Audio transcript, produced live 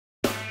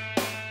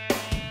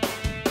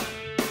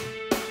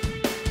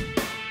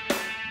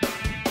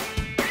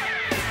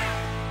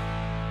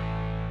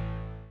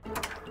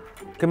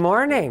Good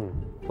morning.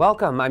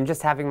 Welcome, I'm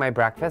just having my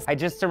breakfast. I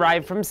just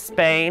arrived from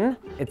Spain.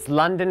 It's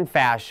London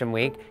Fashion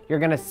Week. You're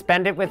gonna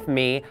spend it with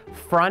me,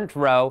 front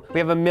row. We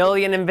have a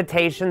million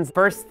invitations.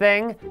 First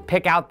thing,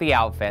 pick out the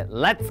outfit.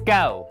 Let's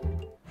go.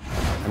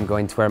 I'm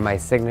going to wear my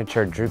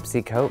signature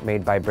droopsy coat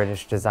made by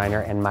British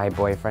designer and my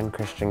boyfriend,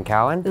 Christian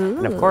Cowan. Ooh.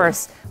 And of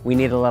course, we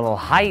need a little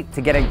height to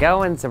get it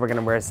going, so we're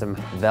gonna wear some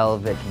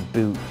velvet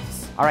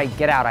boots. All right,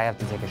 get out, I have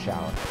to take a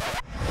shower.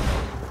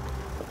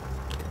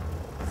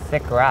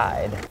 Sick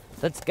ride.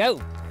 Let's go.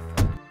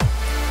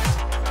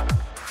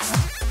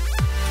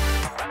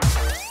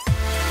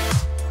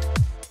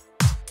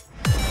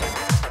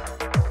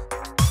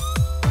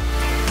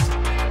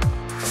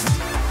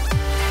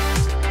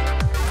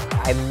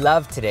 I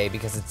love today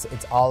because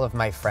it's all of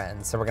my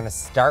friends. So we're gonna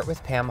start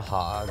with Pam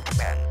Hogg.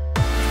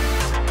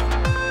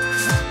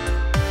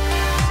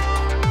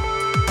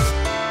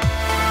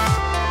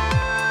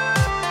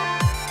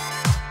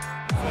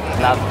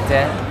 Loved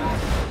it.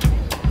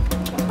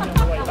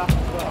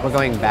 We're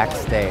going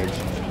backstage.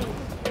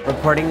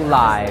 Reporting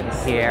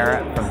live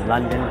here from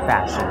London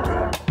Fashion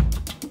Week.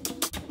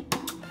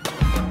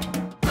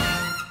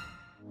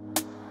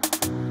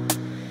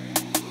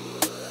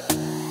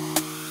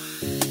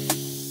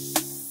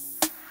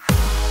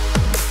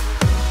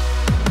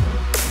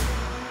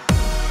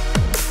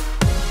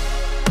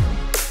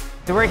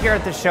 So we're here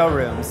at the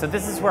showroom. So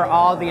this is where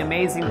all the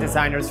amazing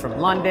designers from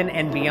London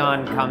and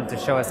beyond come to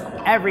show us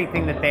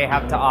everything that they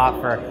have to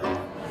offer.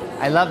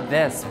 I love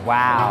this,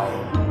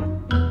 wow.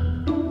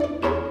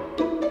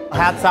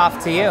 Hats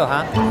off to you,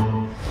 huh?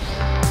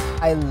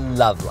 I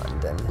love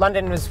London.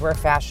 London is where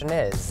fashion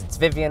is. It's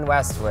Vivienne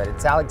Westwood,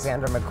 it's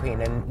Alexander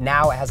McQueen, and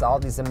now it has all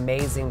these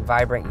amazing,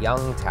 vibrant,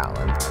 young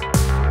talent.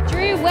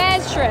 Drew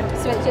wears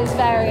shrimps, which is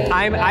very...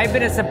 I've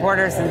been a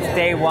supporter since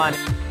day one.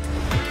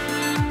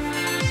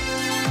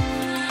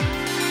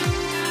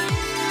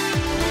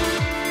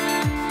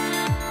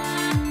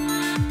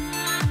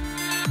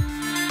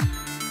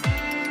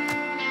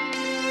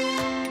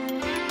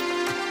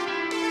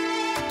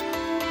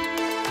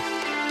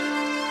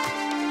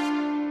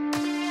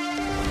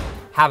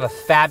 Have a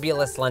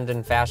fabulous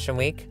London Fashion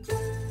Week.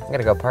 I'm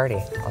gonna go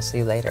party. I'll see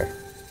you later.